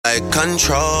like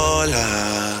controller.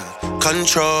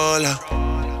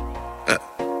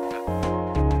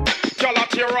 Y'all a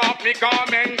tear off me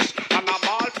garments, and I'm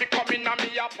all fi come in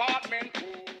me apartment.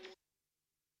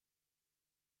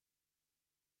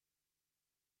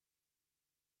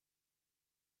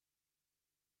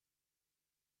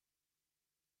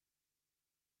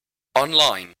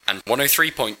 Online and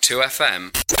 103.2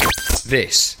 FM.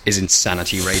 This is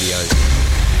Insanity Radio.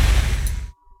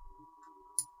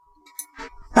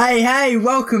 Hey,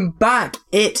 welcome back.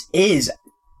 It is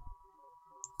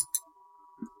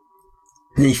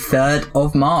the 3rd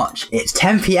of March. It's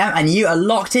 10 PM and you are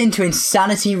locked into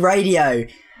Insanity Radio.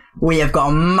 We have got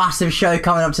a massive show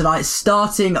coming up tonight,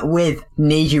 starting with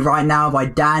Need You Right Now by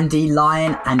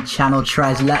Dandelion and Channel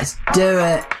Tres. Let's do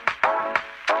it.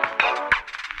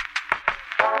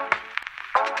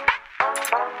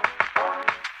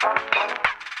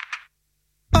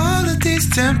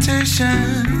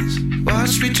 Temptations,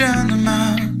 watch me drown them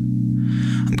out.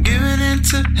 I'm giving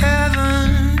into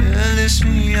heaven, it lifts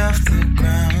me off the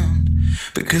ground.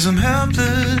 Because I'm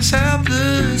helpless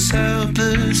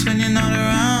when you're not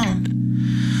around.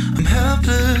 I'm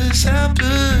helpless.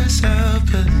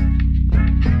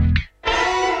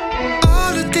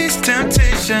 All of these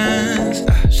temptations,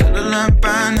 I should've learned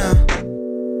by now.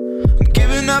 I'm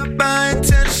giving up my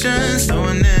intentions,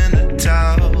 throwing in the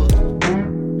towel.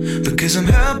 Because I'm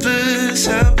helpless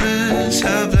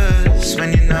when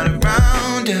you're not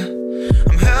around, yeah.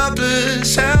 I'm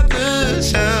helpless.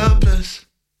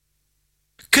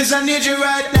 Cause I need you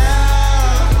right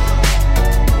now.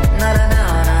 Not an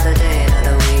hour, not a day, not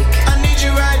a week. I need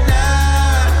you right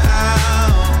now.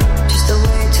 Just a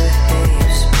way to hear you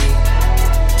speak.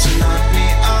 To knock me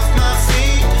off my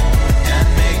feet and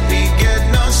make me get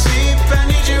no sleep. I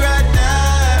need you right now.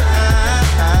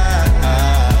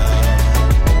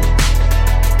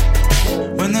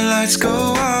 When the lights go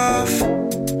off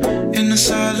in the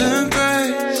silent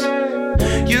grace,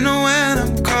 you know when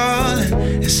I'm calling,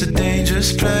 it's a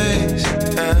dangerous place,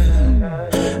 yeah.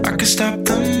 I could stop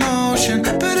the motion,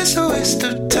 but it's a waste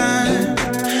of time.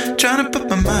 Trying to put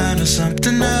my mind on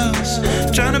something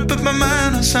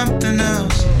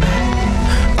else.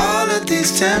 All of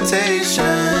these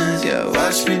temptations, yeah,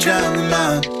 watch me drown them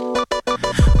out.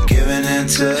 Giving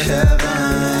into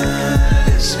heaven,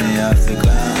 lifts me off the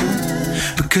ground.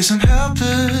 Because I'm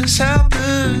helpless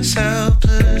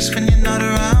when you're not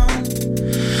around.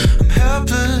 I'm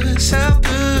helpless.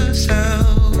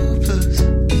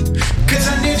 Cause I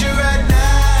need you right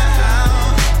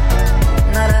now.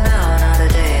 Not an hour, not a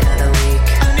day, not a week.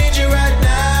 I need you right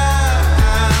now.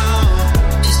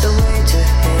 Just a way to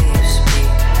hear you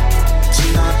speak. To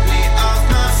knock me off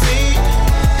my feet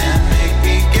and make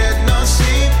me get no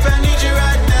sleep. I need you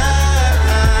right now.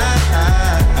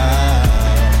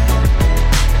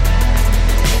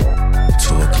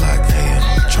 2 o'clock a.m.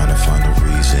 Trying to find a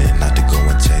reason not to go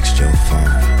and text your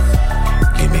phone.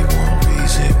 Give me one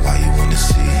reason why you wanna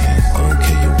see him.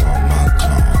 Okay, you want my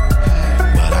clone,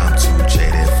 but I'm too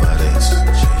jaded for this.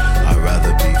 I'd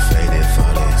rather be faded for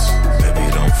this. Baby,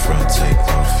 don't front, take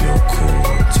off your cool.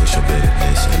 Take your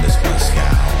bitterness and it's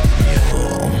Moscow.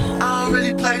 I don't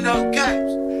really play no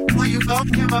games. When you gon'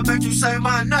 give up, make you say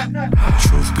my name.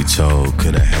 Truth be told,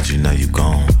 could've had you, now you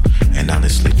gone. And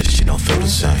honestly, this shit don't feel the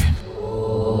same.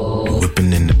 You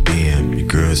whipping in the BM. Your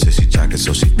girl says she jocking,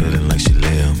 so she feeling like she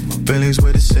live. My feelings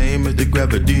were the same as the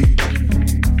gravity.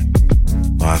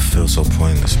 Why I feel so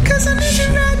pointless, man. Cause I need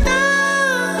you right now.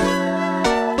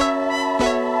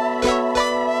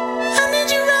 I need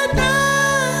you right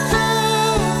now.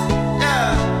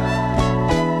 Yeah.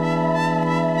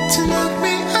 To knock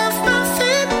me off my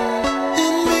feet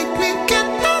and make me get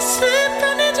no sleep.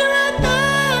 I need you right now.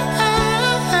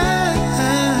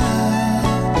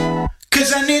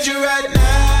 Cause I need you right now.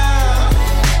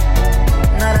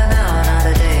 Not an hour, not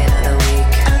a day, not a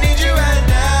week. I need you right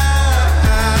now.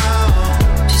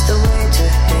 Just a way to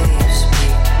hear you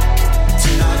speak. To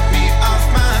knock me off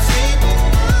my feet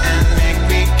and make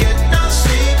me get no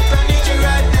sleep. I need you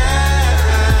right now.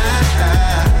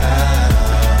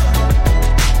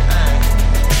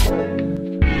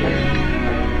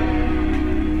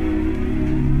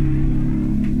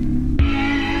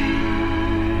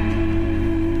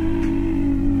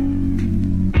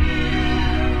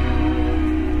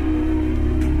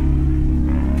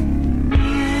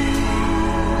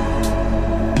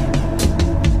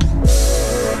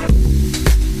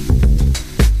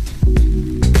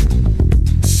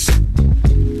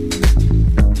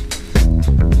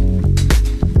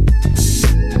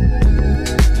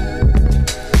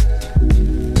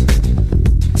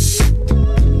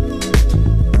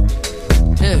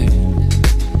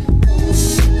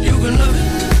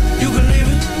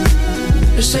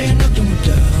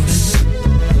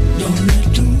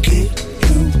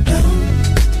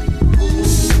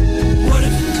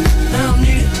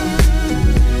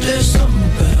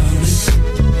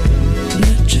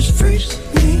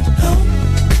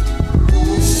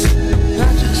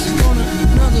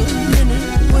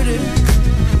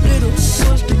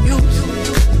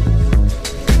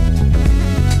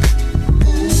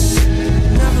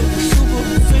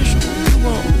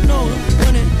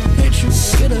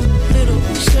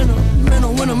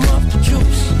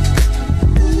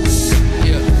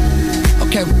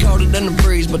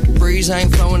 breeze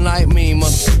ain't flowing like me,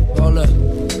 mother. Hold up.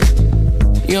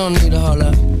 You don't need to hold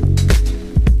up.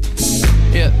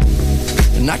 Yeah.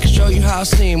 And I can show you how I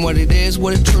seem, what it is,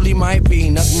 what it truly might be.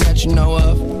 Nothing that you know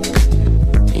of.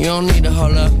 You don't need to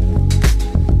hold up.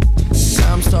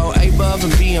 I'm so above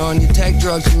and beyond. You take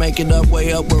drugs to make it up,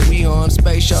 way up where we on.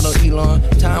 Space shuttle Elon.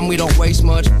 Time we don't waste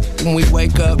much. When we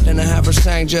wake up, then I have her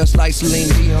sang just like Celine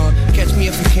Dion. Catch me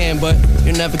if you can, but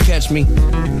you'll never catch me.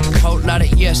 Whole lot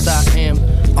of yes I am.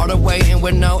 All the way in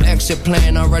with no exit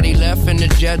plan. Already left and the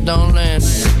jet don't land.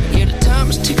 Yeah, the time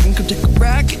is ticking. Come take a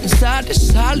ride, get inside. This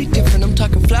is highly different. I'm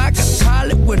talking fly, got a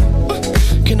pilot with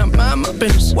him. Can I mind my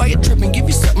business? Why you tripping? Give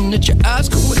you something that your eyes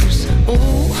can witness.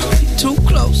 Ooh, you too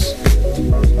close.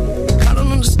 I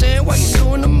don't understand why you're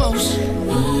doing the most.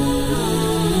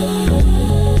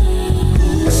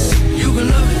 You can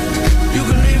love it, you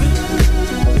can leave it.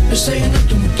 They're saying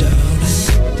nothing without it.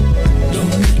 Don't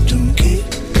let them keep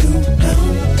you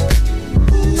down.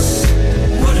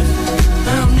 What if I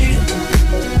don't need it?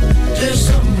 There's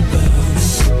something about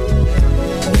it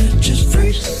that just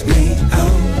freaks me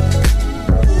out.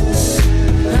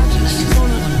 I just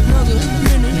want another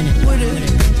minute with it.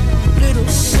 Little,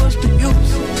 what's the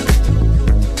use?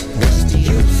 What's the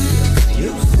use?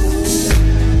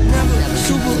 Never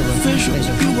superficial.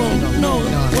 You won't know it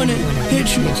when it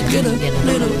hits you. Get a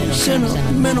little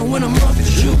sentimental when I'm off the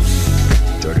juice.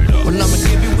 Well, I'ma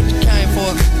give you what you came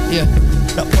for. Yeah.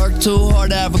 I work too hard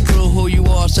to have a clue who you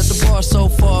are. Set the bar so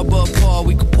far above par.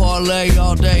 We could parlay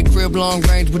all day. Crib long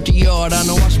range with the yard. I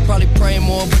know I should probably pray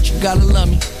more, but you gotta love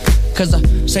me. Cause I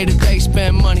say that they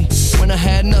spend money. When I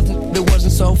had nothing, it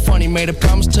wasn't so funny. Made a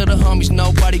promise to the homies,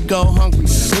 nobody go hungry.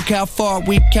 Look how far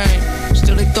we came.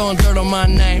 Still they throwing dirt on my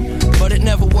name, but it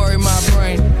never worried my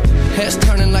brain. Heads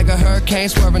turning like a hurricane,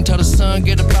 swerving till the sun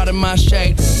get up out of my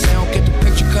shade. They don't get the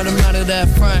picture, cut them out of that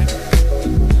frame.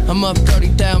 I'm up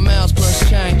 30,000 miles plus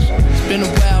change. It's been a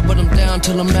while, but I'm down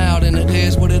till I'm out. And it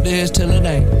is what it is till it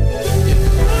ain't.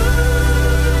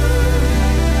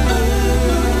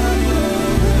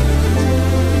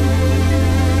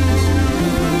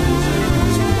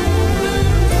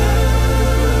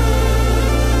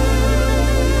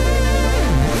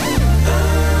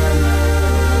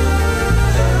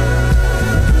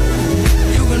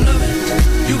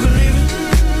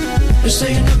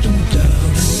 Saying nothing without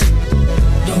it.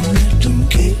 Don't let them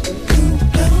keep you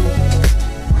down.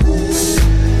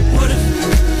 What if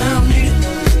I don't need it?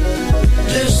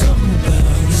 There's something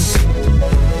about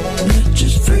it that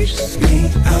just freaks me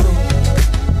out.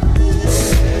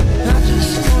 I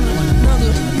just want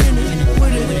another minute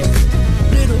with it.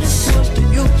 Little, what's the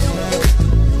use?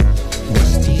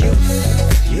 What's the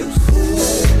use?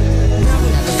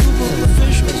 Never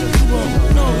superficial. You won't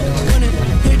know when it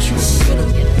hits you. Get a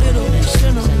little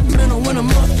sentimental when I'm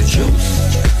off the juice.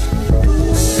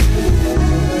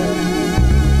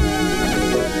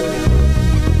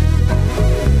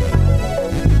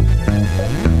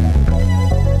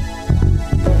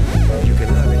 You can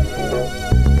love it.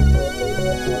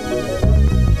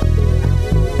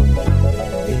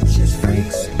 It just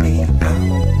freaks me out.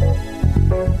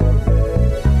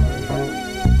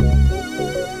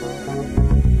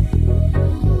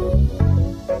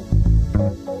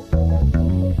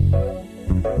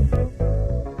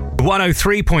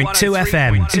 .3.2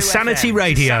 FM, Insanity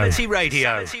Radio.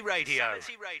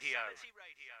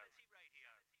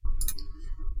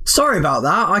 Sorry about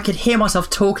that. I could hear myself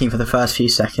talking for the first few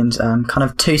seconds, kind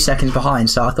of 2 seconds behind,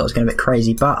 so I thought it was going to be a bit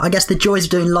crazy. But I guess the joys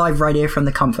of doing live radio from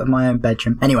the comfort of my own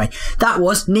bedroom. Anyway, that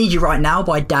was Need You Right Now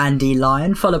by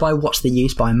Dandelion, followed by What's the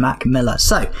Use by Mac Miller.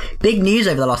 So, big news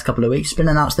over the last couple of weeks. It's been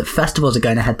announced that festivals are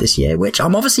going ahead this year, which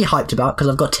I'm obviously hyped about because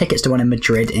I've got tickets to one in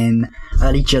Madrid in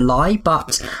early July.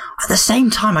 But at the same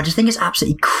time, I just think it's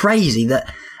absolutely crazy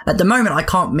that at the moment I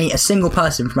can't meet a single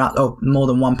person from or more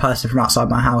than one person from outside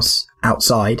my house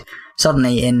outside.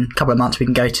 Suddenly, in a couple of months, we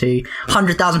can go to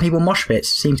 100,000 people mosh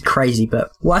pits. Seems crazy,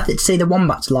 but worth it to see the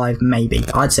Wombats live, maybe.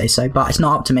 I'd say so, but it's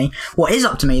not up to me. What is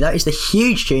up to me, though, is the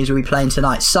huge tunes we'll be playing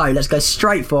tonight. So, let's go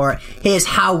straight for it. Here's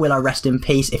How Will I Rest in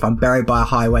Peace If I'm Buried by a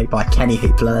Highway by Kenny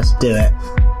Hoopla. Let's do it.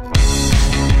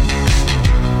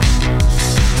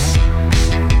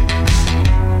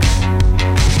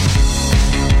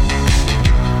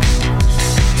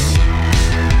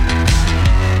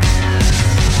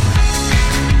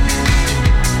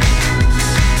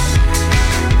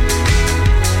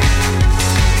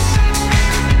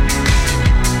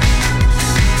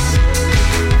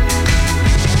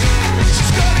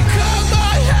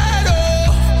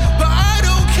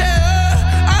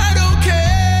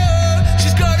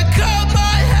 She's gonna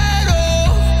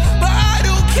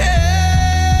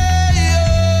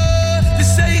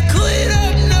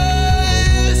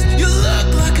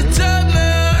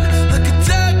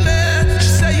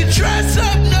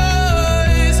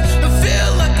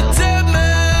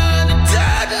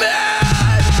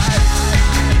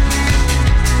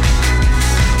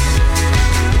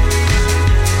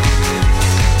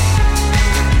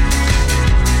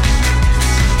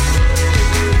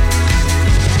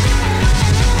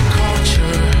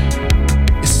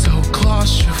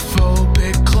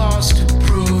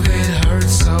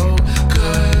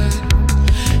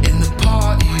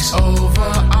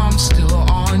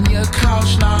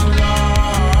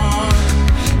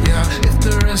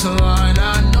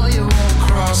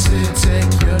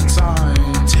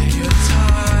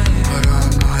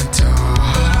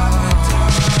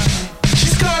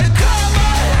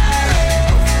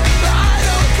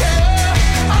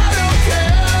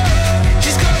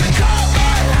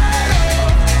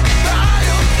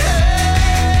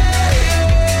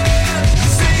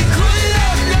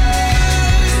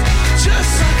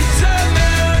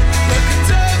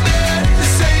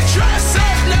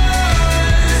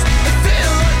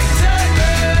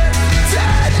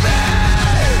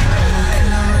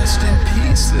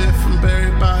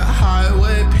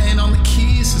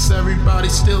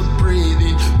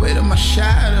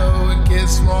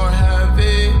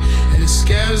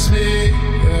was me,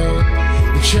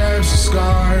 yeah. The cherish the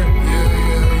scar,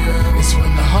 yeah. It's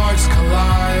when the hearts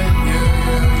collide,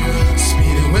 yeah.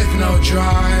 Speeding with no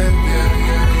drive,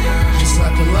 yeah. Just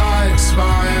let the light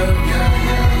expire,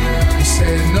 yeah. You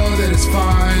say I know that it's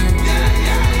fine,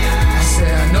 I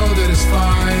say I know that it's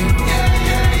fine.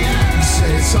 You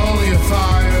say it's only a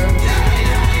fire,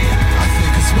 I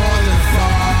think it's more than a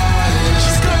fire.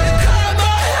 She's gonna cut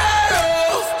my head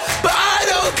off, but I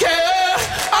don't care,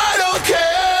 I don't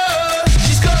care.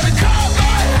 She's gonna cut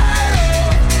my head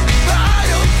off, but I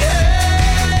don't care.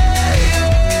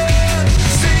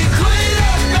 Say clean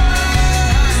up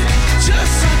mine,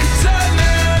 just like a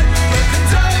diamond, like a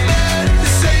diamond.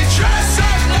 Say dress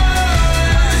up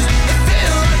nice, I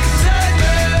feel like a dead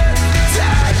man,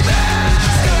 dead man.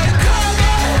 She's gonna cut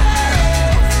my head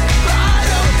off, but I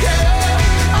don't care,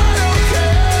 I don't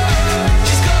care.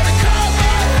 She's gonna cut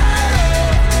my head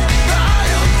off, but I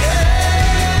don't care.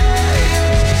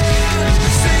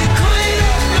 Say clean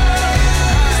up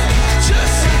nice,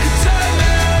 just like a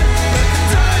diamond, like a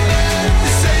diamond.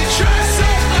 Say dress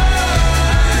up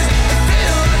nice, I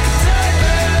feel like a dead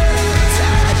man,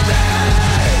 dead man.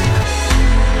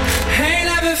 Ain't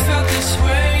never felt this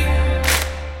way.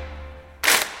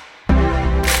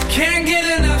 Can't get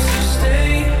enough, so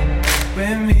stay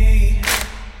with me.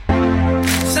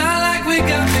 Sound like we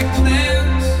got big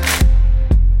plans.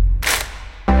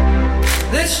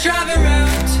 Let's drive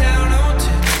around town on 10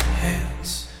 hands.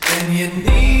 And you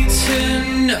need to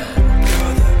know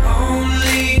you're the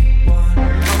only one.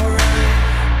 Alright,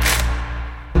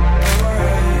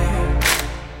 alright.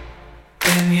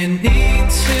 And you need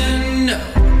to know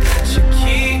that you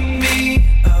keep me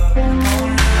up all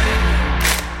night,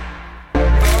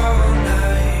 all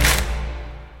night.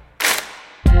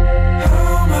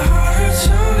 Oh, my heart hurts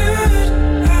so good.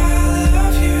 I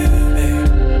love you, babe,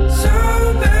 so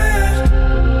bad,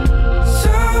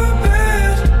 so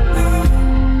bad.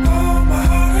 Oh, my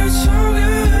heart hurts so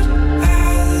good. I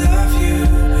love you,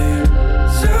 babe,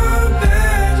 so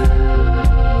bad,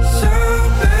 so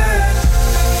bad.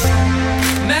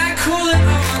 Mad cool in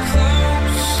all my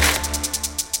clothes.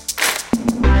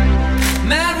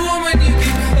 Mad woman, you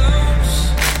get close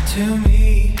to me.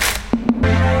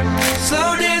 Slow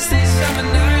dance these summer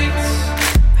nights.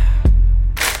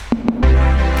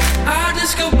 Our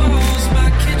disco balls, my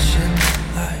kitchen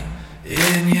light.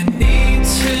 And you need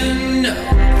to know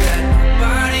that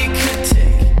nobody could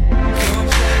take your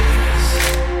place,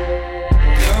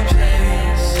 your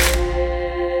place.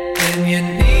 And you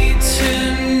need to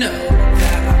know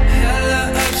that I'm hella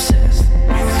obsessed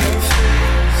with your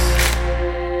face,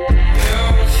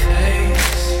 your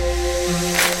face.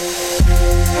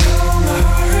 Oh, my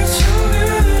heart hurts so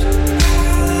good.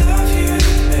 I love you,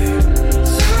 babe,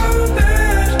 so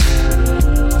bad,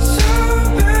 so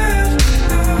bad.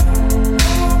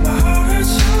 Oh, my heart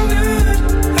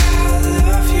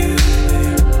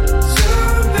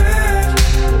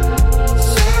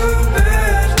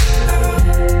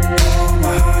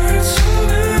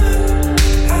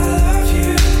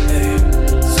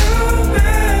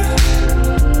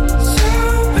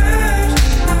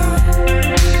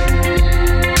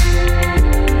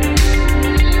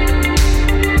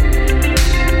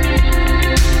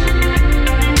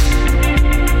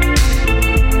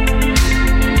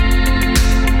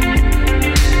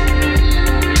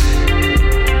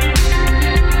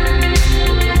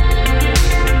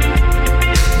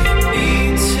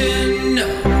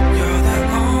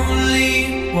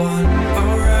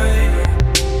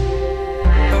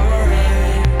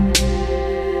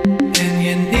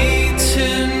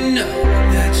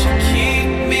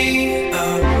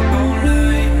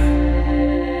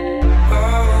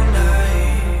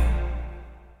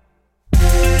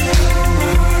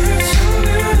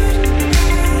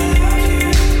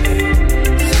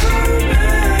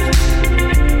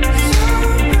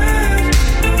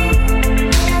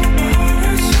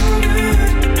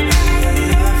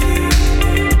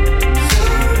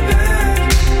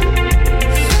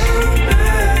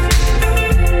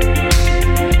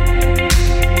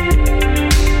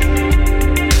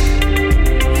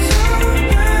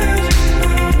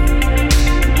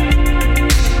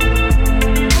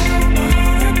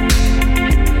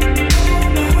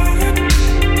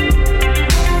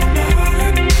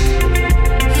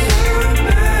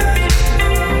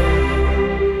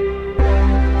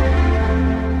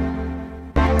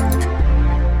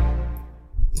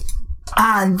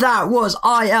And that was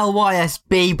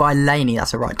ILYSB by Laney.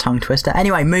 That's a right tongue twister.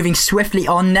 Anyway, moving swiftly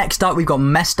on. Next up, we've got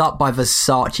Messed Up by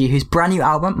Versace, whose brand new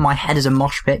album, My Head is a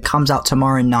Mosh Pit, comes out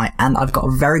tomorrow night. And I've got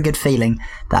a very good feeling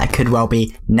that it could well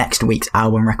be next week's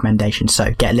album recommendation.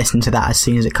 So get listening to that as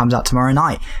soon as it comes out tomorrow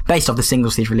night. Based off the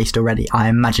singles he's released already, I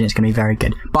imagine it's going to be very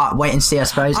good. But wait and see, I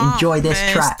suppose. Enjoy this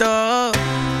track.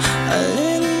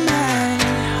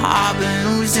 I've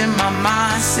been losing my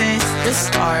mind since the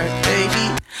start,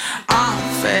 baby.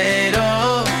 I'm fed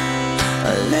up,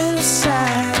 a little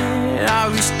sad. I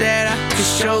wish that I could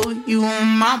show you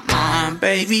my mind,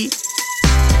 baby.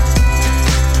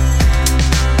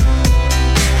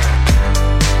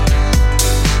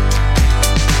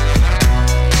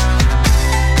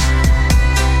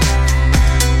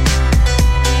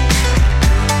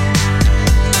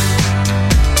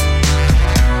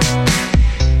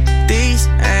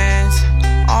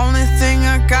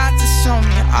 Got to show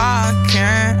me I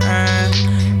can earn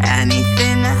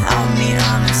anything to help me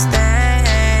understand.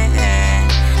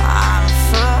 I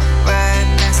feel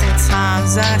redness and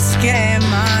sometimes I scare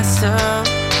myself.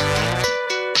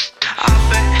 I've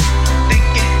been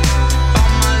thinking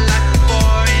about my life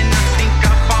before, and I think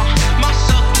I found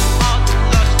myself through all the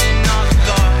lust and all the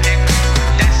love.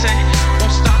 Dancing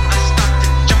won't stop, I stop to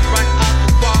jump right off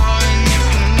the wall. And if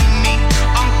you need me,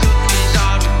 I'm good, 'cause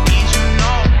I don't need you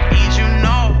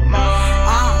no more.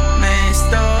 I'm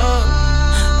messed up,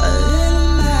 a little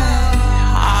mad.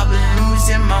 I've been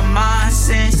losing my mind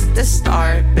since the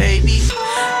start, baby.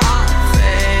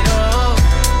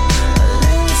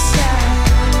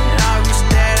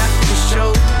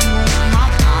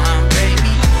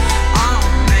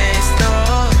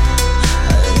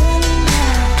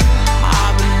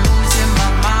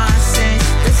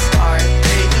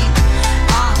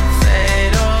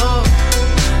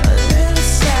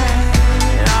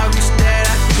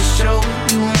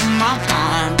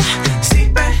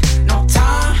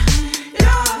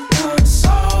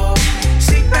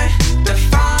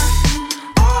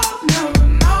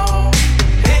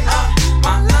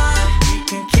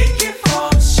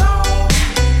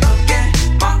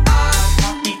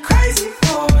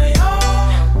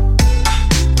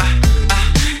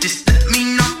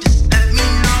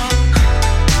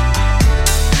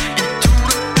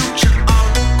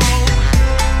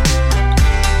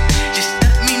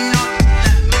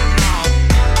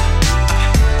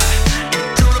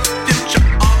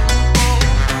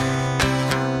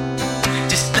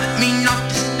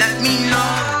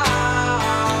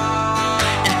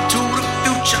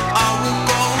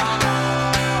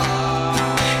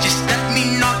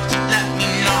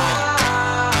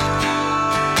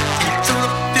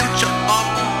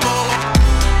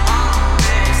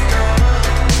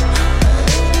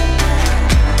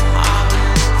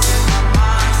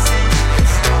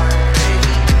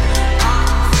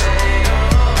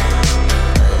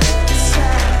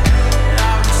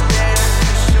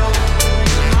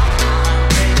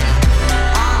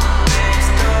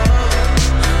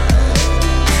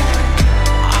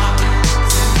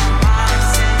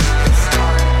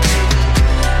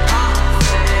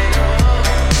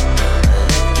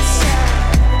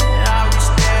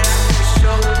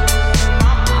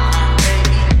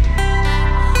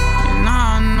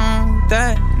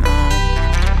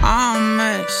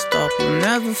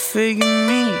 Figure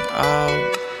me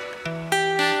out,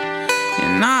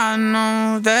 and I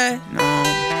know that now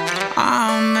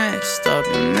I'm messed up.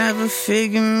 You'll never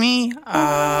figure me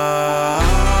out.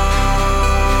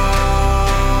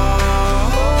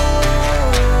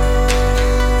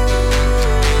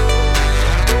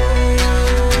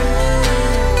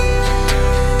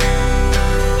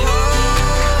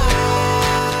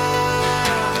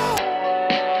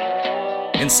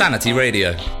 Insanity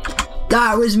Radio.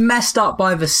 That was Messed Up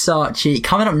by Versace.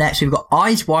 Coming up next, we've got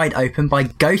Eyes Wide Open by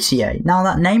Gautier. Now,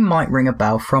 that name might ring a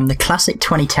bell from the classic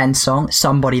 2010 song,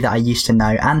 Somebody That I Used to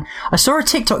Know. And I saw a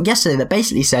TikTok yesterday that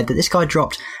basically said that this guy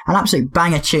dropped an absolute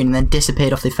banger tune and then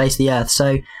disappeared off the face of the earth.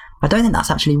 So I don't think that's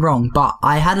actually wrong, but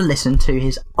I had a listen to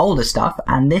his older stuff,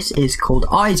 and this is called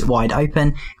Eyes Wide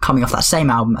Open, coming off that same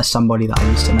album as Somebody That I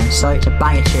Used to Know. So it's a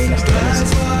banger tune. Let's give it a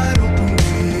listen.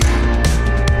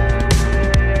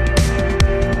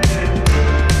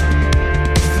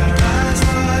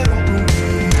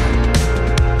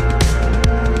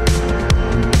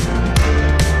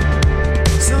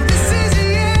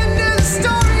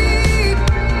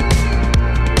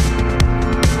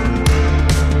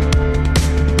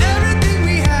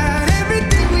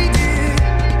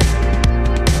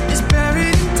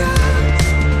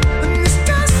 This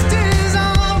dust is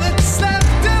all that's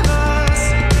left of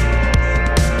us.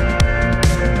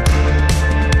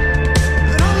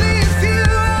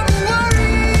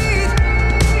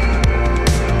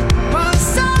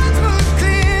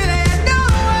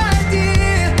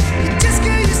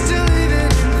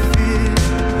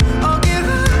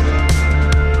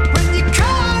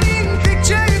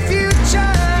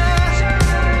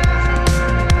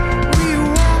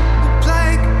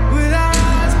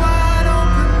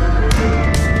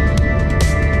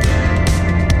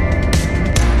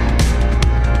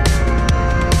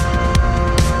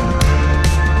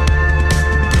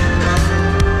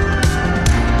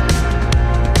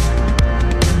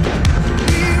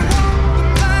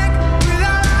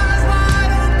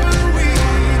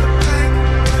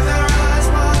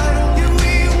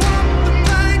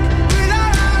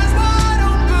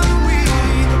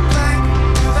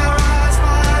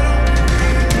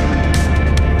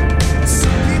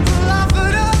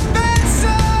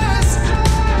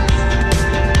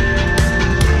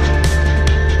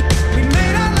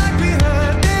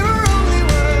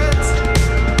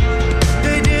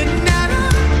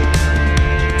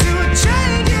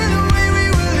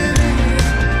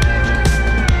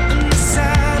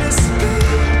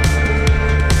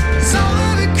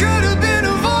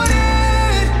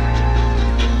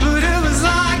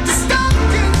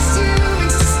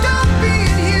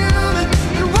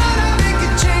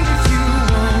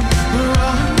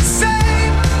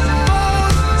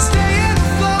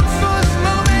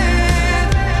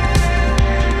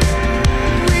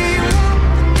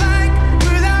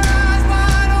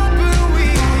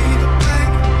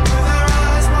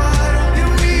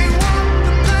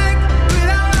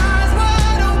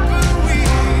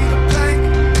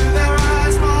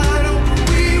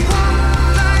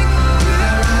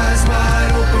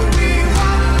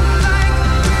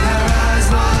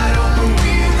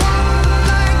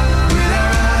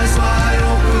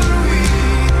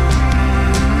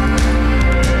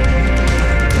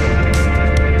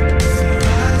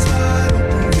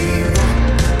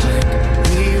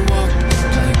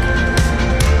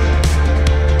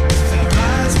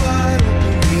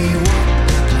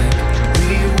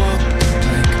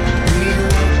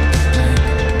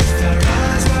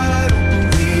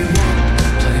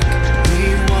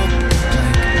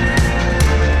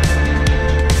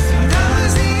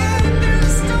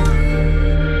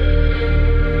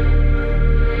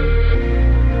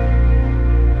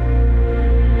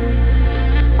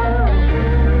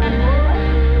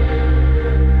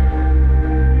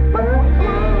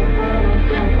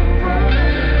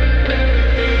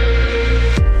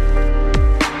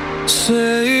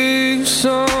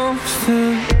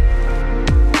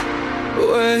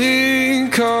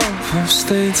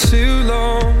 too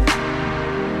long.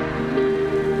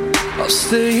 I'll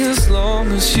stay as long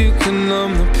as you can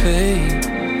numb the pain.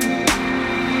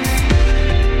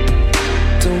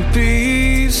 Don't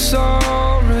be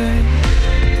sorry.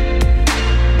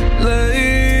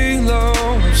 Lay low,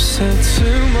 I've said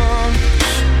too much.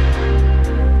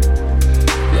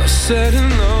 I've said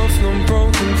enough, no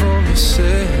broken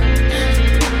promises.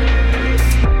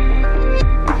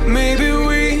 Maybe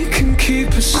we can keep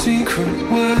a secret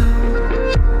well.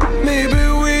 Maybe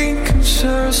we can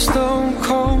share a stone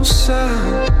cold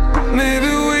sound.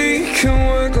 Maybe we can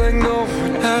work like no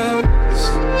one else.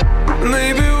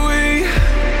 Maybe we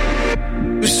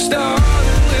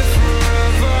started with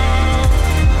forever.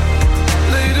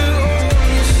 Later on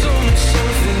you told me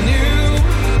something new.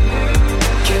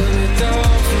 Get me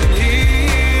down from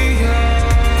here.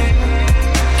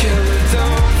 Get me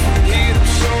down from here.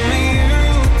 Don't show me you.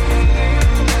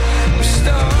 We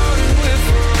started with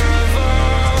forever.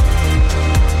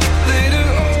 Later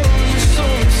on you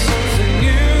told me something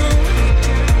new.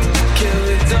 Get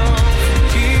me down from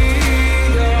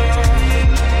here.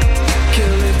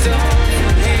 Get me down.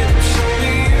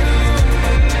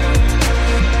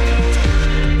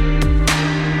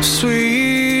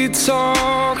 Sweet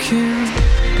talking,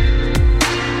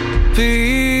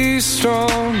 be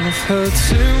strong, I've heard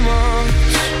too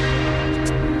much.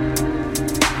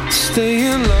 Stay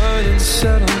in line and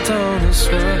settle down as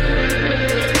well.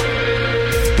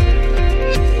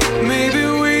 Maybe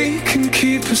we can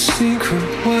keep a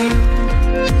secret well.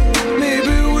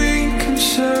 Maybe we can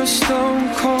share a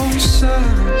stone cold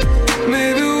sound.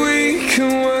 Maybe we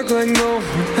can work like no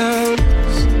one else.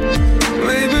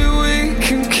 Maybe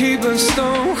keep a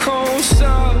stone cold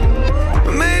sound.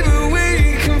 Maybe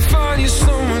we can find you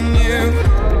someone new.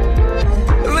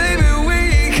 Maybe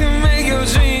we can make your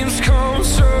dreams come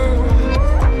true.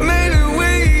 Maybe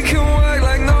we can work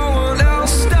like no one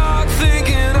else. Stop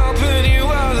thinking I'll put you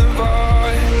out of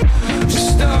bar. We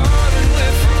started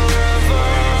with forever.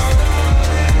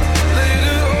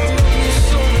 Later on you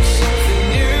told me something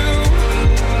new.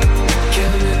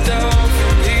 Get me down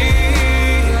from here.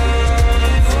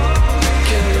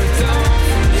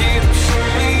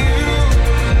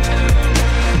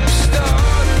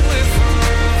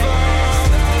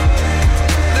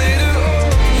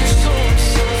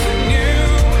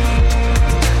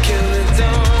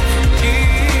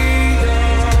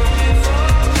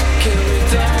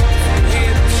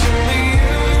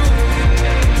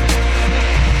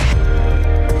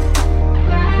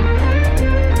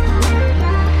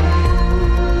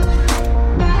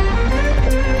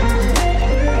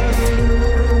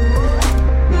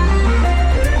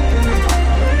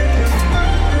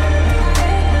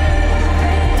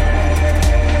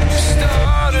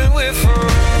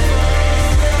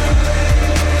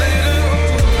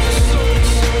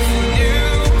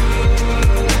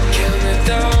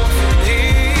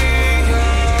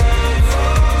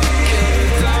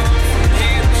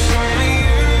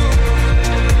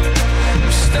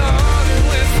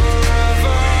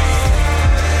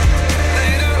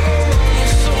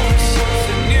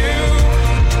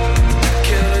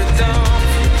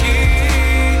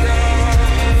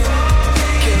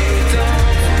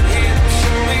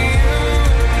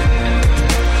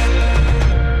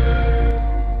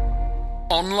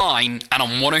 Online and on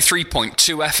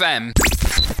 103.2 FM.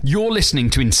 You're listening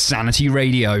to Insanity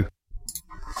Radio.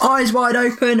 Eyes Wide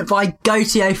Open by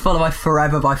Gotio, followed by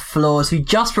Forever by Flaws, who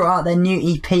just brought out their new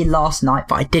EP last night,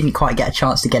 but I didn't quite get a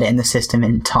chance to get it in the system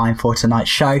in time for tonight's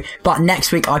show. But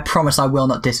next week, I promise I will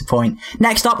not disappoint.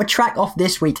 Next up, a track off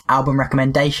this week's album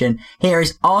recommendation. Here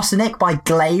is Arsenic by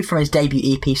Glaive from his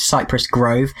debut EP Cypress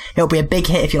Grove. It'll be a big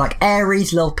hit if you like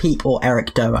Aries, Lil Peep or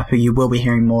Eric Doa, who you will be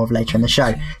hearing more of later in the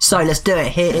show. So let's do it.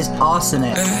 Here is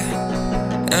Arsenic.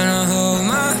 And I hold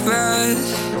my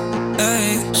breath.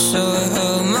 Ay, so I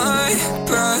hold my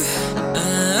breath.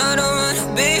 I don't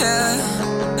wanna be here.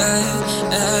 I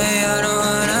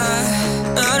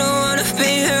don't wanna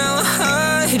be here. I'll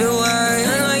hide away.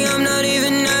 Like I'm not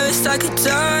even nervous. I could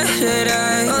die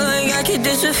today. Or like I could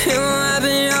disappear. Won't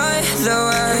happen either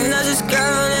way. And I just got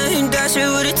on and dash it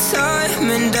with a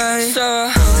time and day. So I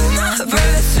hold my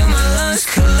breath till my lungs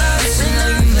collapse. And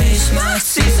I release my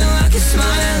teeth so I can smile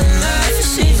and laugh.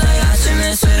 She's like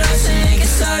Artemis with arsenic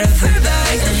inside of her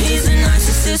bag. And he's a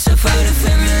narcissist, a part of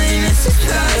him really misses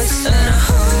past. And I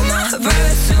hold my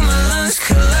breath till my lungs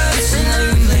collapse. And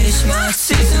I release my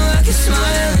teeth so I can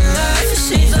smile and laugh.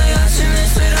 She's like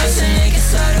Artemis with arsenic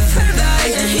inside of her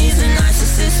bag. And he's a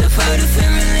narcissist, a part of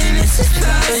him really misses Mrs.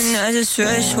 Price. And I just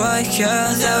rich white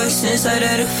girl that works inside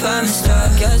a department store.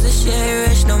 Guess that she ain't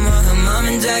rich no more. Her mom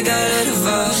and dad got a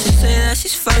divorce. She say that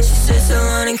she's fine, she sits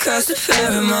alone and cries to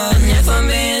Paramore. And if I'm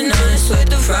being honest with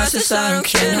the process, I don't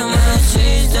care no more.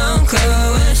 Trees don't grow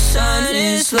when the sun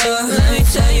is low. Let me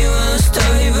tell you a little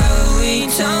story about where we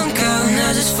don't go.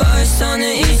 Now just forest on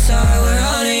the east side, where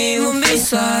all the evil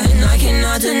beasts lie. And I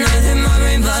cannot deny that my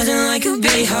brain buzzing like a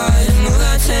beehive. Move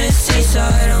out to the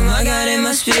seaside, oh my god, it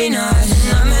must be nice.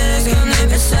 And I met a girl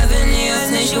named Persephone, I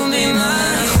think she'll be mine.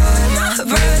 I hold my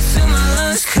breath till my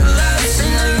lungs collapse,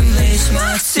 and I release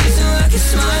my teeth so I can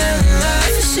smile and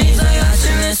laugh. And she's like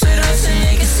Artemis with us and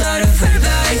naked side of her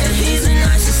back. And he's a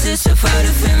narcissist, a part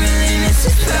of him really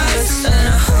misses past. And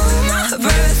I hold my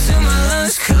breath till my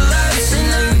lungs collapse, and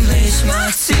I release my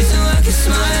teeth so I can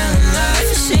smile and laugh.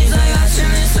 And she's like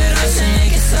Artemis with us and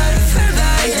naked side of her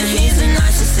back. And he's a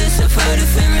narcissist, a part of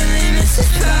him really misses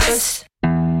past.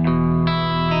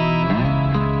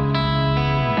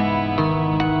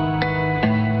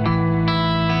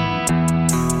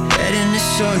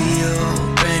 Saw you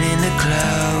burn in the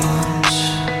clouds.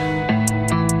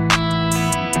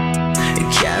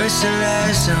 Carousel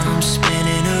as I'm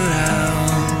spinning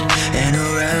around and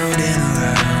around and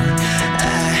around.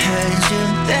 I heard you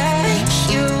like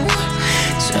you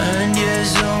turned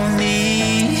yours on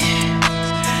me.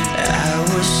 I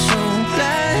was so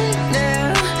blind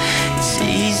now, it's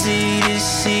easy to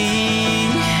see.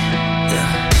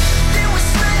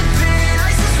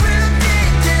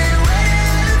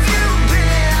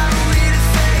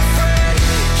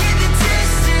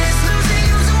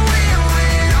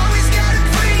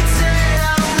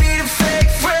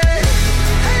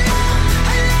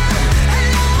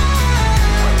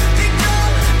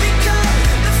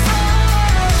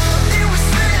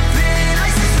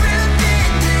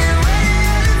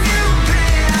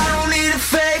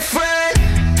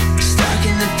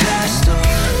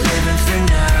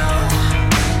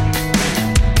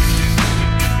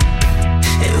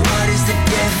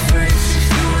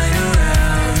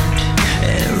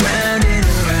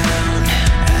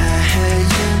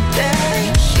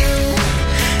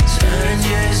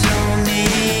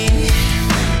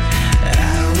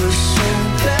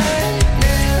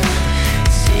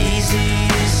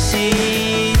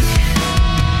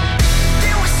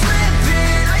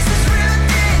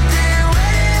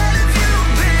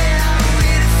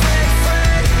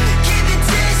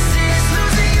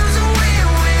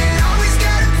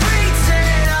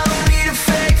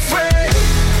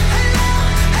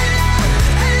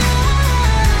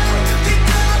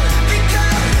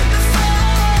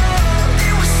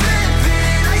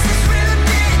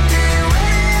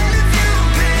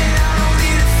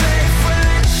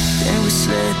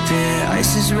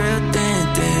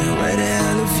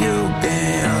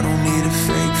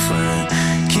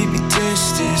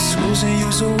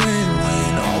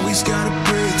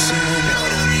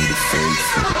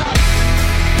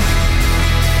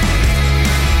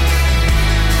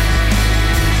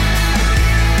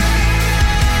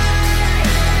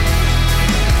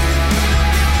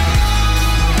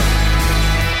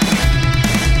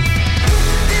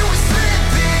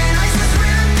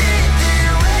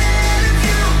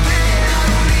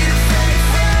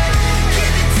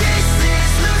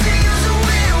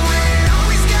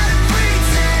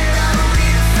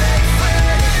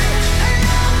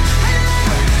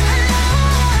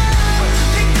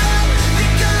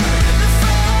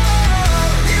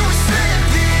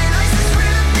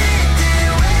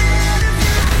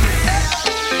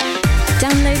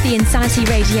 the Insanity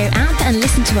Radio app and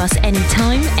listen to us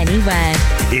anytime, anywhere.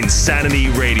 Insanity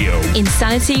Radio.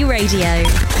 Insanity Radio.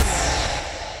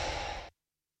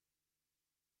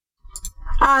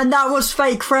 And that was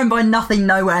Fake Friend by Nothing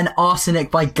Nowhere and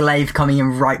Arsenic by Glaive coming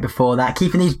in right before that.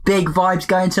 Keeping these big vibes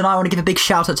going tonight, I want to give a big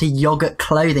shout out to Yogurt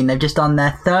Clothing. They've just done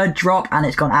their third drop and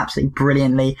it's gone absolutely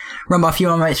brilliantly. Run by a few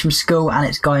of my mates from school and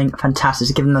it's going fantastic.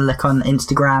 So give them a look on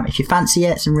Instagram if you fancy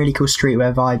it. Some really cool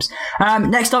streetwear vibes.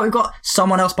 Next up we've got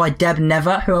Someone Else by Deb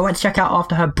Never, who I went to check out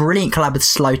after her brilliant collab with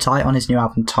Slow Tie on his new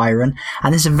album Tyrant.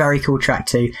 And this is a very cool track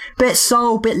too. Bit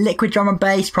soul, bit liquid drum and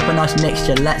bass, proper nice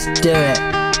mixture. Let's do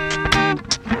it.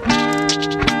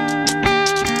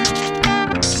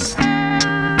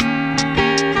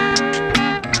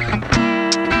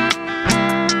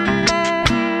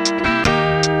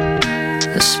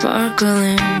 Sparkle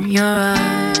in your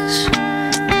eyes,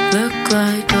 look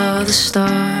like all the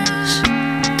stars.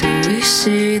 Do we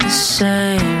see the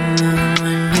same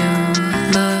when you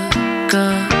look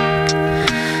up?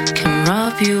 Can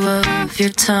rob you of your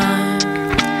time,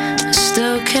 I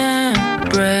still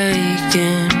can't break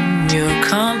in your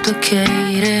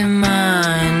complicated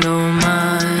mind. Oh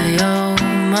my, oh.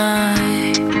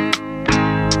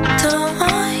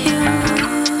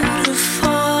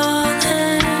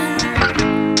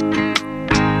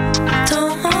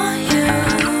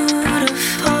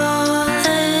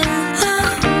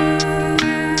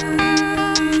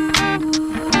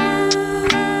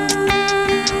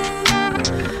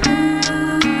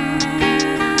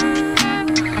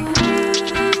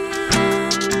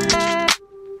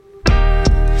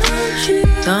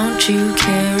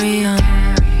 carry on,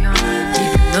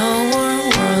 even though we're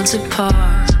worlds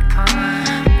apart.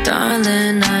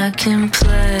 Darling, I can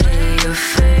play your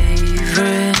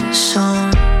favorite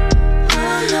song,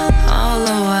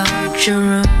 hollow out your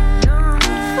room,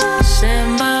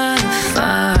 stand by the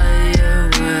fire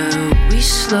where we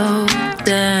slow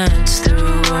dance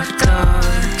through our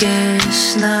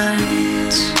darkest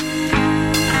nights.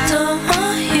 Don't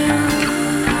want you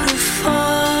to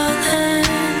fall in,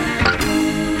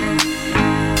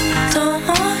 don't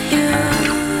want you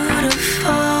to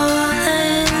fall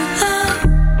in love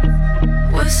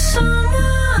with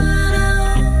someone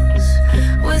else,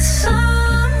 with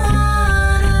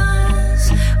someone else,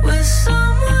 with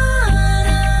someone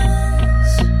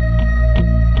else,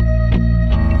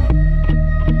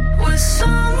 with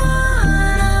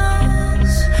someone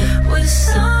else, with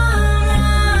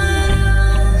someone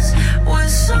else,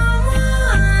 with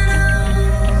someone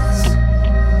else.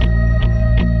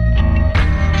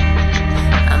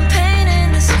 I'm painting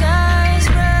the skies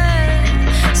red,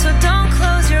 so don't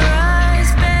close your eyes,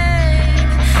 babe,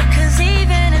 'cause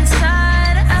even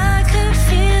inside I could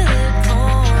feel it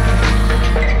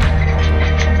pouring.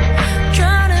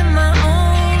 Drowning my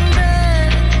own bed,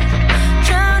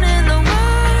 drowning the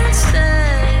words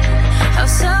said. How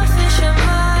selfish am I?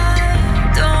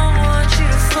 Don't want you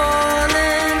to fall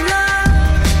in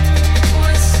love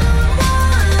with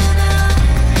someone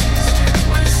else,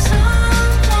 with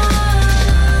someone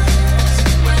else,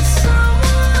 with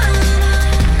someone else, with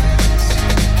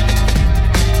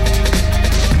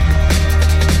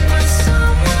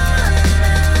someone else,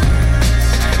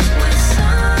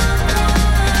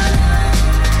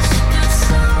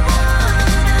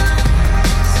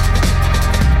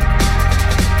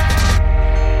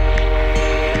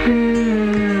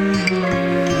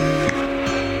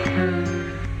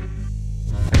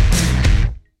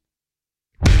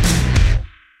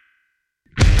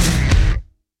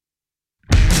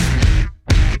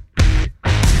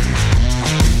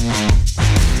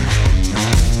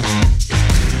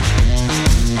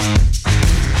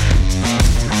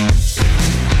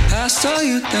 I saw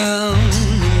you down the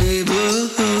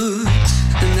neighborhood,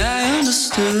 and I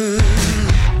understood.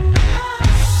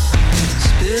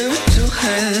 Spiritual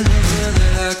hand that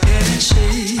I can't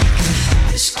shake.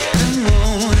 It's getting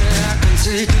more than I can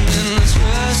take, and then let's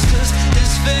restless.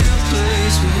 This fatal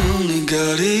place, we only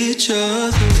got each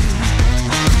other.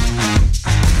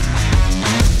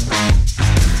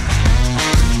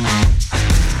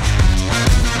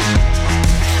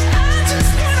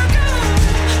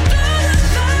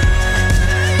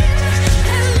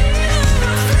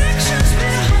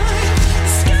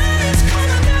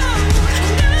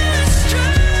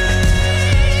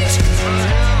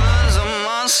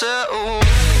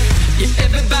 Yeah,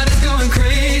 everybody's going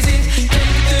crazy.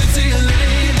 Can't get through to you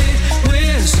lately.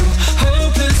 We're so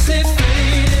hopelessly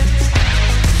faded.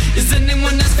 Is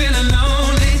anyone else feeling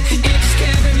lonely? It just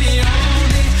can't be me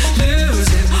only.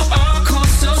 Losing all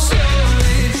course so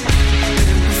slowly. It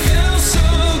feels so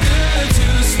good to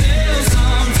steal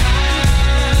some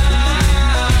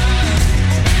time.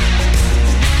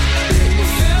 It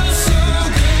feels so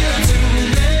good to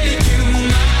make you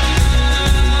mine.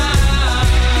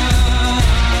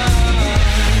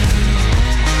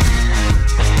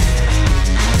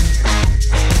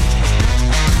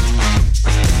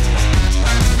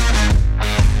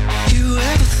 You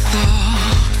ever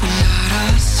thought we're not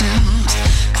ourselves?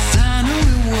 'Cause I know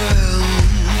we will.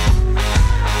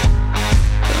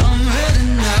 I'm ready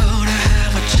now to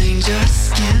have a change of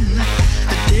skin.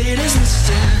 The date isn't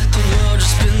set, the world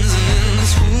just spins and then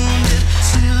it's wounded.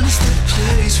 Sin is the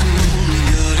place we only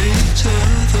got each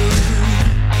other.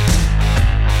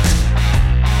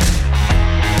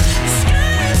 The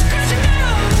sky is crashing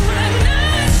down, I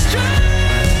know it's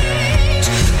strange.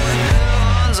 When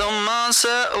everyone's on my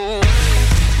side, oh.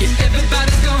 Yeah,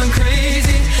 everybody's going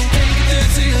crazy. Can't get through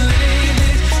to you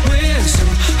lately. We're so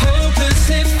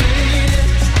hopelessly faded.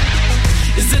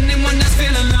 Is anyone else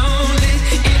feeling lonely?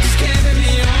 It just can't be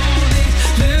me only.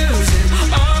 Losing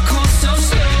all course so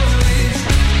slowly.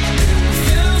 It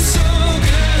feels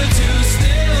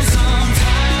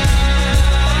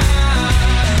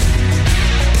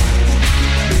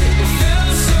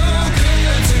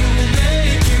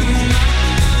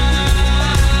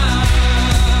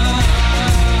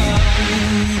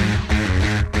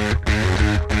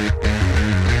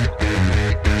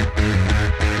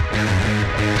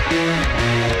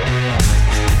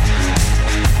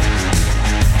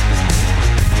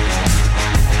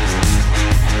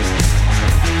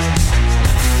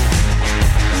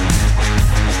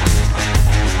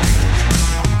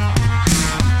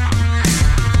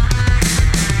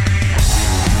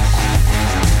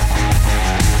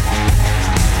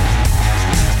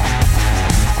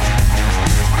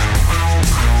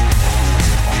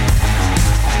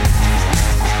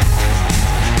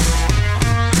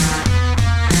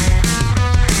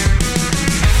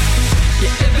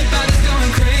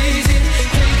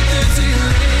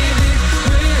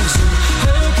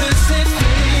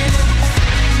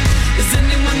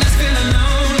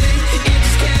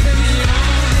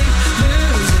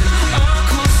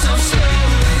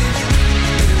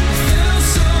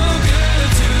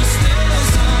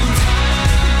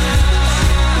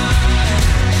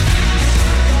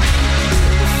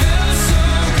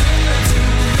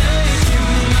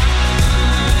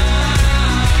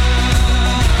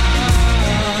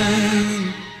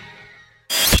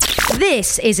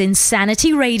This is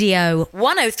Insanity Radio,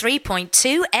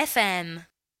 103.2 FM.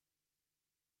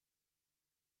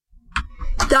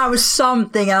 That was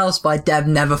Something Else by Deb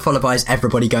Never, followed by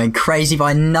Everybody Going Crazy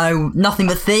by Nothing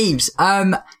But Thieves.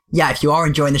 Yeah, if you are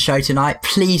enjoying the show tonight,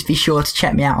 please be sure to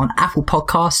check me out on Apple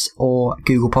Podcasts or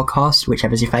Google Podcasts,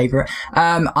 whichever's your favourite,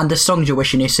 under Songs You'll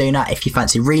Wish You Knew Sooner, if you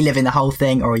fancy reliving the whole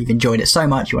thing or you've enjoyed it so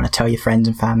much you want to tell your friends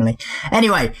and family.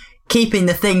 Anyway, keeping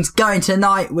the things going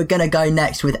tonight, we're going to go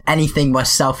next with Anything by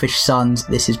Selfish Sons.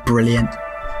 This is brilliant.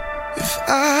 If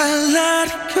I let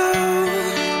go,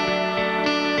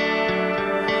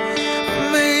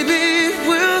 maybe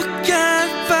we'll get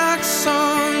back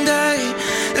someday.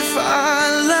 If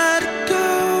I let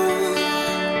go,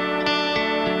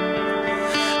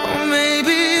 or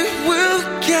maybe we'll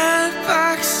get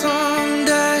back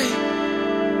someday.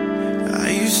 I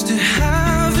used to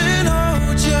have an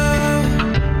old job.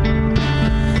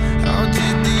 How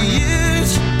did the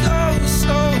years go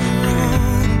so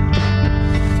wrong?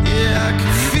 Yeah, I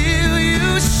can feel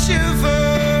you shiver,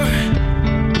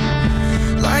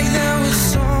 like there was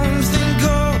something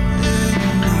going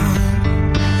on.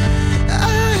 I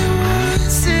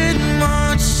wasn't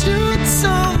much, you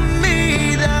told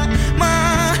me that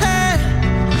my head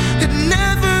had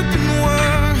never been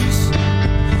worse.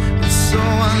 So I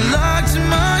locked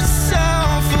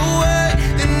myself away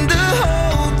in the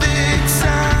hope that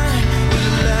time would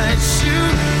let you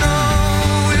know.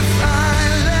 If I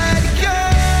let go,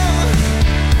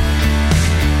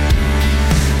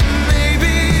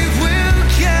 maybe we'll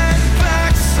get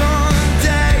back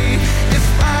someday. If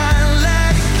I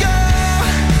let go,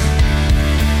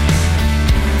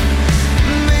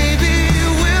 maybe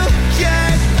we'll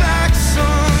get back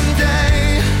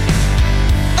someday.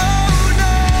 Oh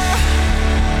no.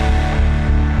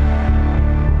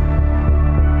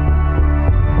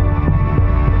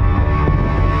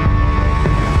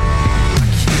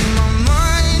 Keep my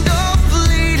mind off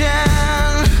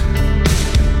bleeding,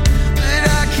 but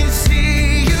I can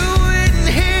see you in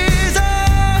his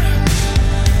arms.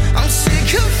 I'm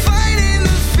sick of fighting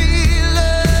the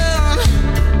feeling,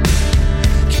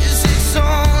 'cause it's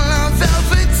all I've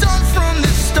ever done from the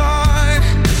start.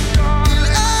 And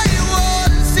I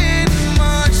wasn't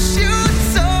much, you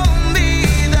told me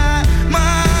that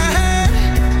my head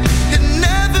had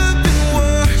never been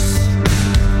worse.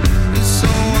 And so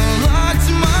I locked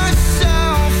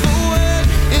myself away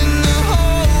in the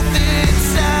hope that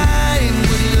time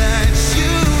would let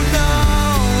you know.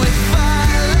 If I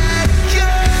let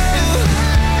go,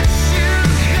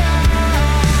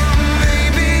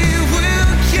 maybe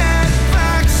we'll get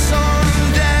back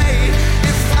someday.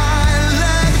 If I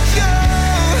let go,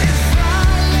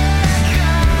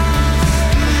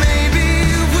 maybe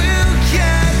we'll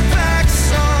get back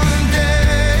someday.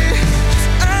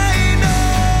 I know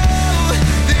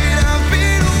that I've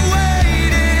been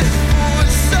waiting for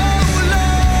so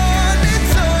long to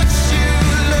touch you,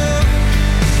 love.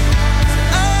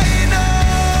 I know,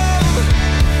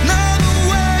 now I've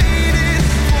waited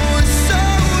for so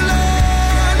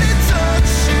long to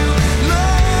touch you,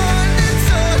 long to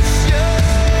touch you.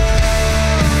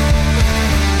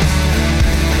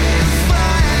 If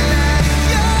I let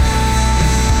go,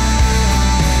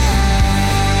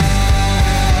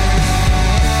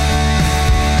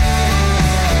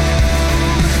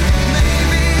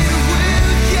 maybe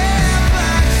we'll get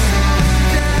back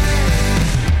someday.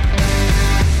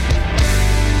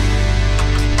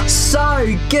 So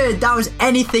good. That was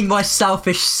Anything by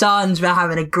Selfish Sons. We're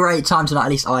having a great time tonight, at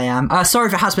least I am. Sorry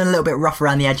if it has been a little bit rough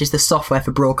around the edges. The software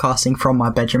for broadcasting from my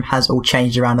bedroom has all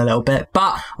changed around a little bit,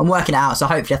 but I'm working it out, so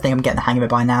hopefully I think I'm getting the hang of it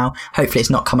by now. Hopefully it's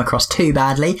not come across too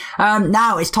badly.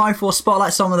 Now it's time for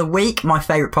Spotlight Song of the Week, my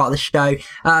favourite part of the show.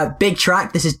 Big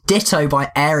track. This is Ditto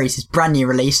by Aries, his brand new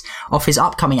release off his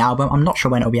upcoming album. I'm not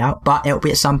sure when it'll be out, but it'll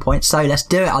be at some point, so let's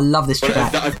do it. I love this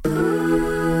track.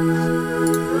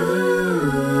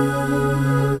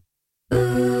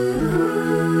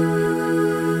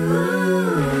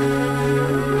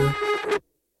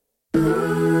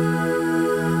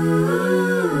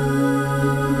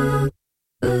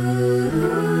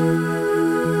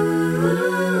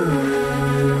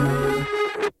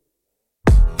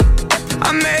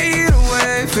 I made a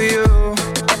way for you.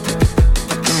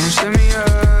 Don't set me up,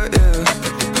 yeah.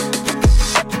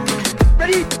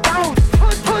 Ready, down,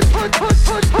 put.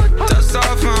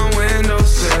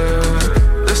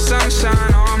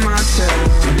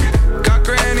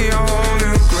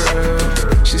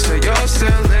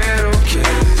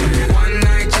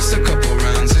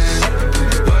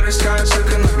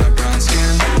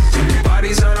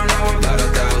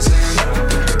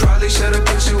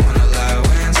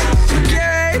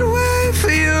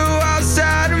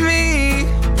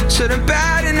 to the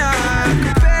bad and I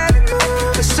could barely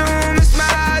move, assume it's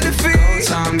my defeat.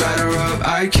 Time better up,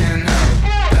 I can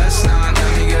help. Let's not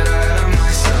let me get ahead of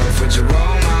myself. With your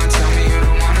role model, tell me you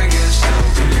don't wanna get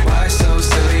shelved. Why so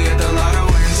silly at the lot of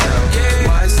wins out?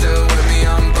 Why still with me,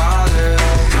 I'm bothered.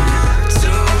 Hold my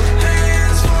two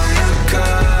hands from the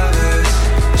covers.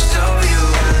 Show you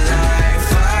a life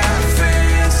I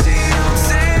fancy.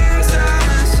 Same time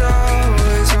as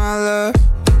always, my love.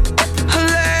 I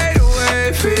laid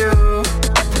away for you.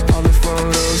 All the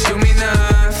photos do me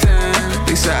nothing.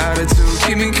 Lisa attitude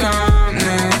keep me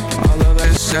company. All of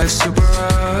that shit's super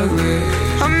ugly.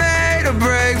 I made a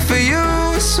break for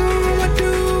you, so I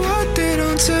do what they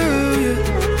don't tell you.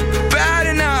 Bad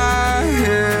enough,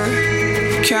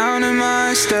 yeah. Counting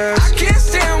my steps. I can't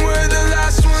stand where the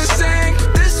last one sank.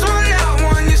 This one, that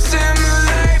one, you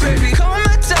simulate. Baby,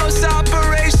 comatose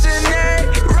operation A.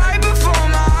 Right before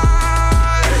my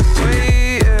heart.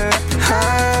 Wait, yeah.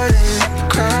 Hiding,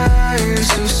 crying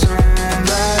to somebody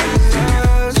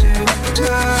loves you,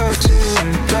 loves you, loves you.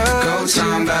 Go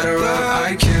time better up,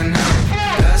 I can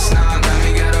help. Let's not let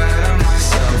me get ahead of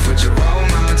myself. With your role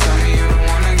model, tell me you don't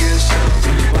wanna get shelved.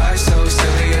 Why so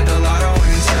silly at the lot of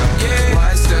wins out?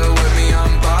 Why still with me,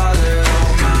 I'm bothered.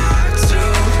 Hold my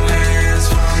two hands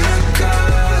from the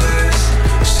colors.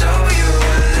 Show you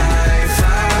a life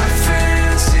I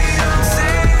fancy.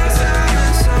 Same time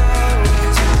as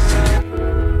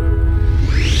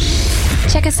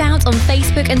always. Check us out on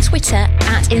Facebook and Twitter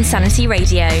at Insanity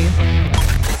Radio.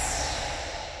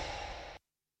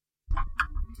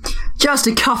 Just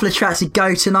a couple of tracks to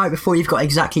go tonight before you've got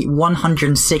exactly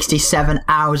 167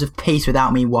 hours of peace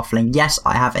without me waffling. Yes,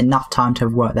 I have enough time to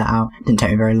have worked that out. Didn't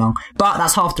take me very long. But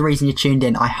that's half the reason you tuned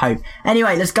in, I hope.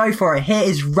 Anyway, let's go for it. Here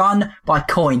is Run by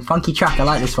Coin. Funky track, I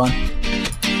like this one.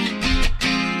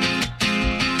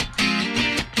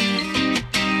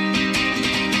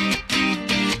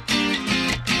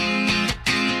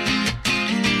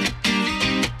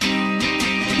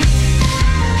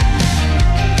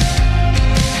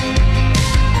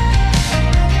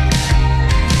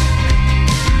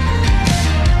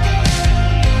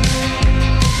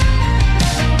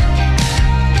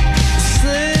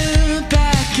 Slip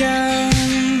back out,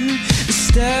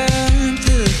 stamp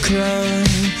the crown.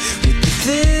 With the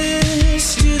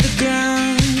fist to the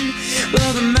ground.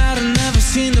 Well, the matter never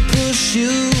seemed to push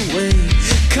you away.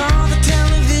 Call the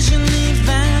television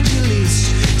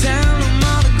evangelist. Tell them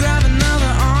all to grab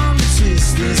another arm to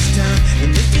twist this time.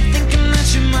 And if you're thinking that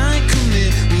you might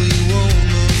commit, well, you won't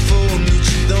look for me,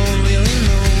 you don't really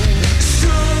know.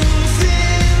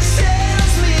 Something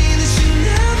tells me that you're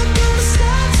never gonna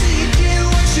stop till you get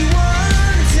what you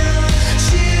want. Don't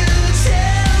you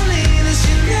tell me that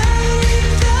you never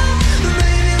give up, but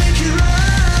maybe we can run.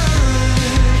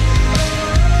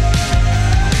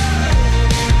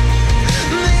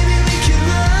 Maybe we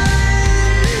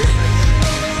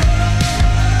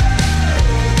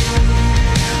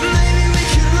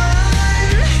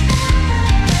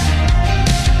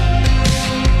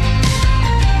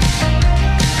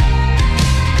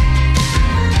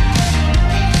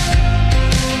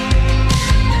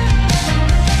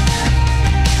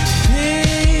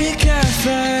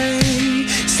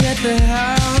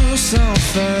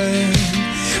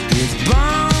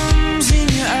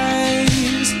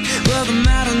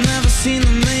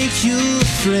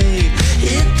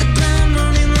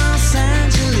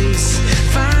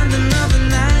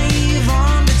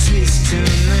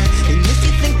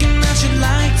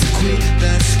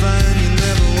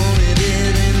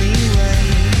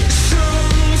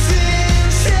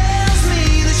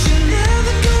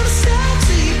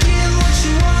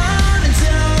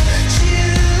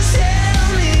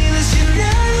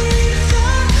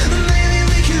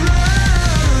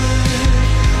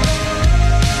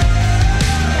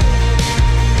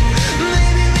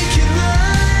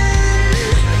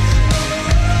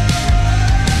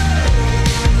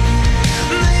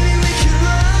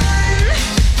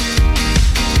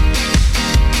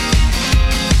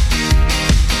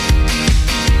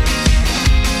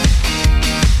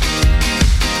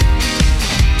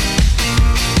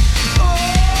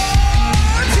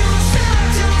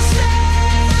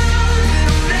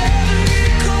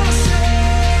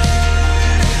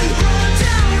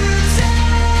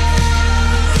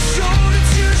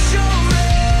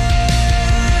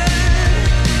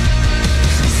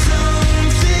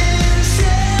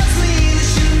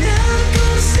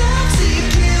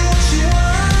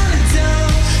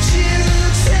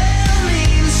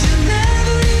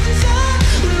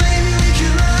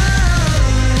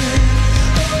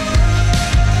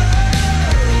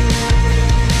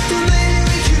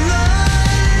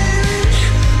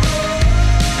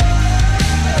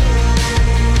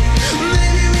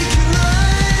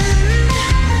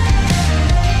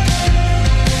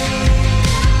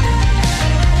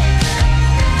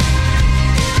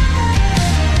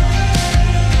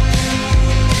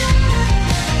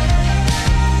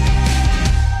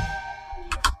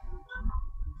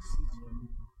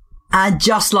And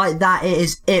just like that, it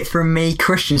is it from me,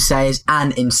 Christian Sayers,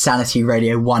 and Insanity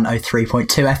Radio 103.2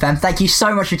 FM. Thank you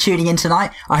so much for tuning in tonight.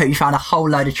 I hope you found a whole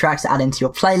load of tracks to add into your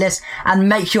playlist, and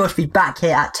make sure to be back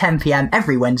here at 10 PM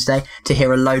every Wednesday to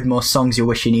hear a load more songs you'll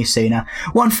wish you knew sooner.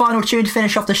 One final tune to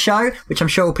finish off the show, which I'm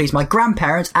sure will please my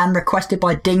grandparents, and requested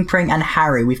by Dingpring and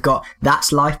Harry. We've got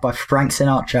That's Life by Frank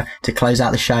Sinatra to close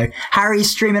out the show. Harry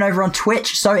is streaming over on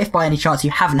Twitch, so if by any chance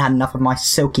you haven't had enough of my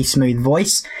silky smooth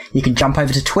voice, you can jump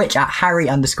over to Twitch at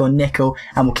Harry_Nickel,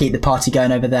 and we'll keep the party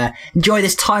going over there. Enjoy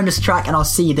this timeless track, and I'll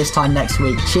see you this time next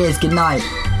week. Cheers, good night.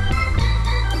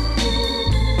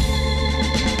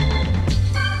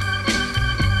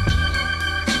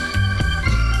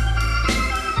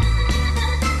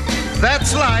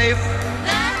 That's life.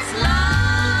 That's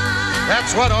life.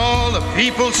 That's what all the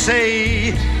people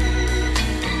say.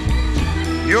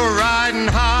 You're riding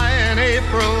high in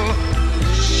April,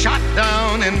 shot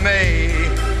down in May.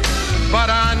 But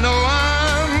I know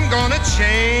I'm gonna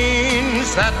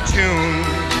change that tune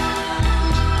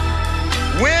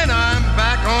when I'm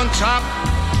back on top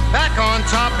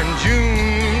in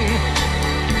June.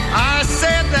 I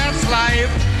said that's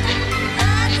life.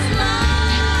 That's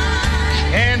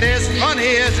life. And as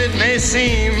funny as it may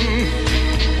seem,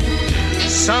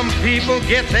 some people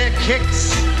get their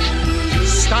kicks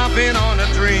stomping on a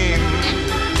dream.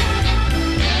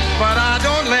 But I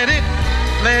don't let it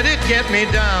get me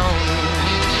down.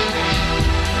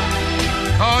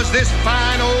 'Cause this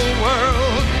fine old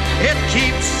world, it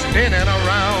keeps spinning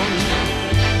around.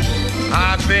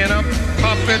 I've been a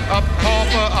puppet, a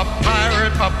pauper, a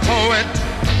pirate, a poet,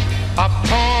 a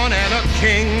pawn and a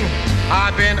king.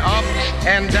 I've been up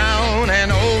and down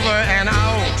and over and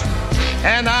out.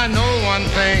 And I know one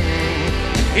thing,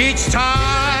 each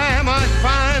time I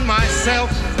find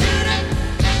myself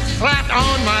flat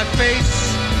on my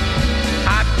face,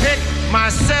 I pick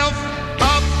myself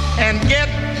up and get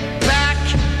back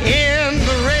in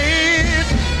the race.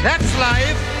 That's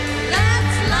life.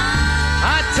 That's life.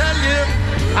 I tell you,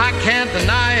 I can't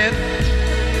deny it.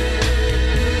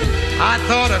 I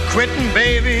thought of quitting,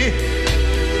 baby,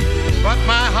 but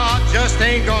my heart just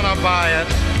ain't gonna buy it.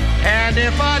 And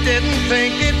if I didn't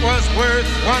think it was worth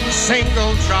one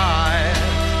single try,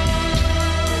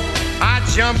 I'd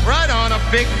jump right on a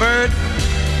big bird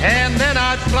and then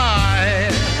I'd fly.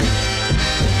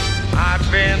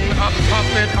 I've been a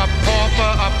puppet, a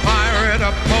pauper, a pirate,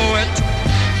 a poet,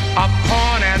 a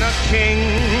pawn and a king.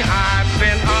 I've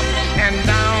been up and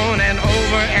down and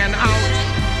over and out.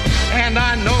 And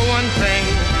I know one thing,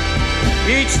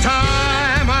 each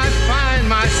time I find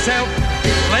myself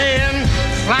laying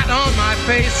flat on my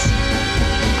face,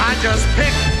 I just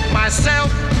pick myself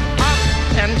up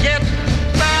and get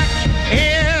back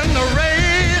in the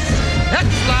race.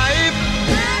 That's life.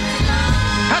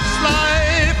 That's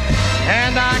life.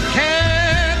 And I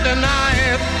can't deny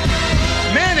it.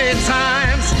 Many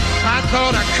times I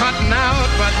thought of cutting out,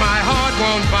 but my heart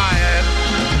won't buy it.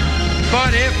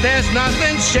 But if there's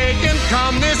nothing shaking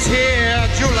come this here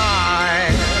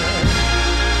July,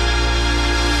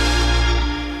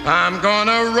 I'm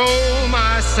gonna roll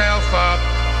myself up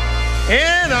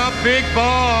in a big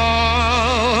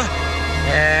ball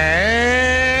and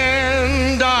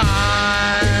die.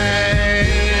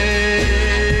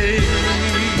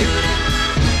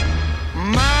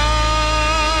 My.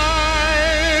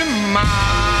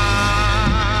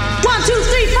 1, 2,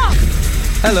 3, 4.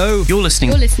 Hello, you're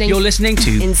listening to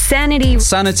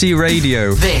Insanity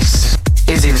Radio. This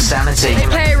is Insanity. They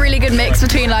play a really good mix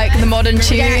between like the modern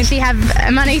tunes. We don't actually have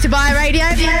money to buy a radio.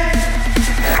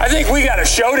 I think we got a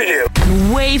show to do.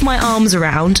 Wave my arms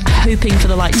around, hoping for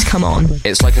the light to come on.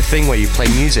 It's like a thing where you play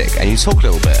music and you talk a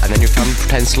little bit, and then your family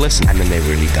pretends to listen, and then they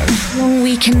really don't. Long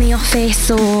week in the office,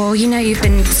 or you've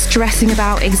been stressing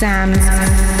about exams.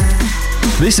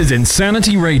 This is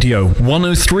Insanity Radio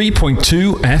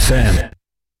 103.2 FM.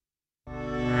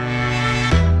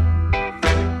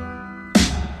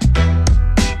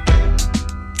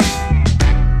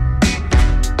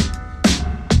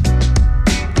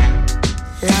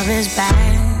 Love is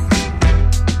bad.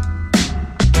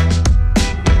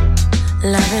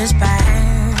 Love is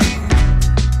bad.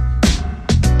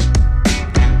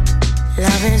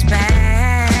 Love is bad.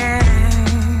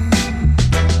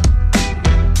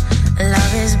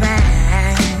 Love is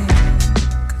bad.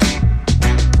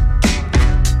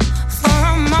 For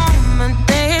a moment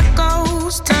there it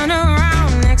goes, turn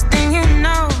around, next thing you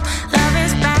know, love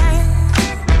is bad.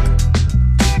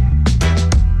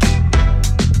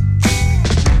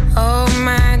 Oh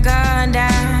my God, I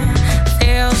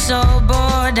feel so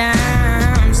bored.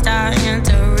 I'm starting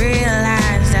to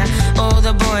realize that all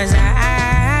the boys that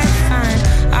I find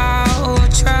are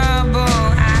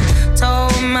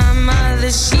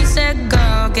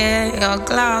your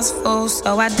glass full.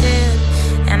 So I did,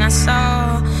 and I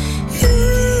saw you.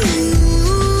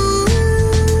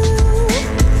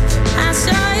 I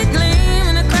saw you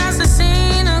gleaming across the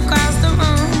scene, across the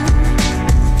room.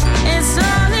 It's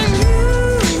all in you.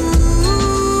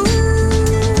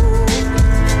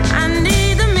 I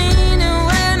need the meaning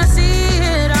when I see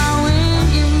it all in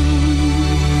you.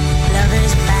 Love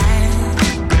is back.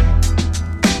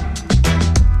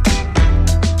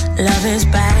 Love is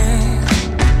back.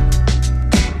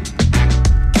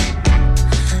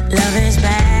 Love is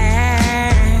back.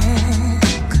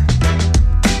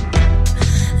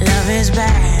 Love is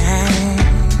back.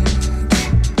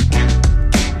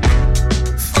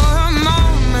 For a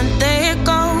moment there it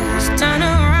goes. Turn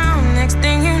around, next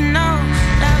thing you know,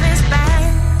 love is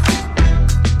back.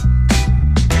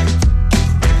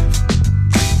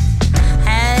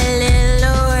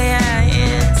 Hallelujah,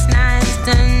 it's nice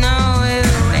to know you.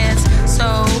 It's so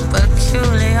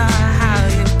peculiar how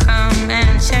you come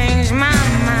and change my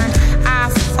mind. I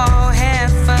fall head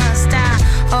first, I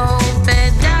hope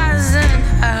it doesn't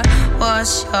hurt.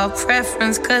 What's your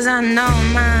preference? 'Cause I know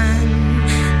mine.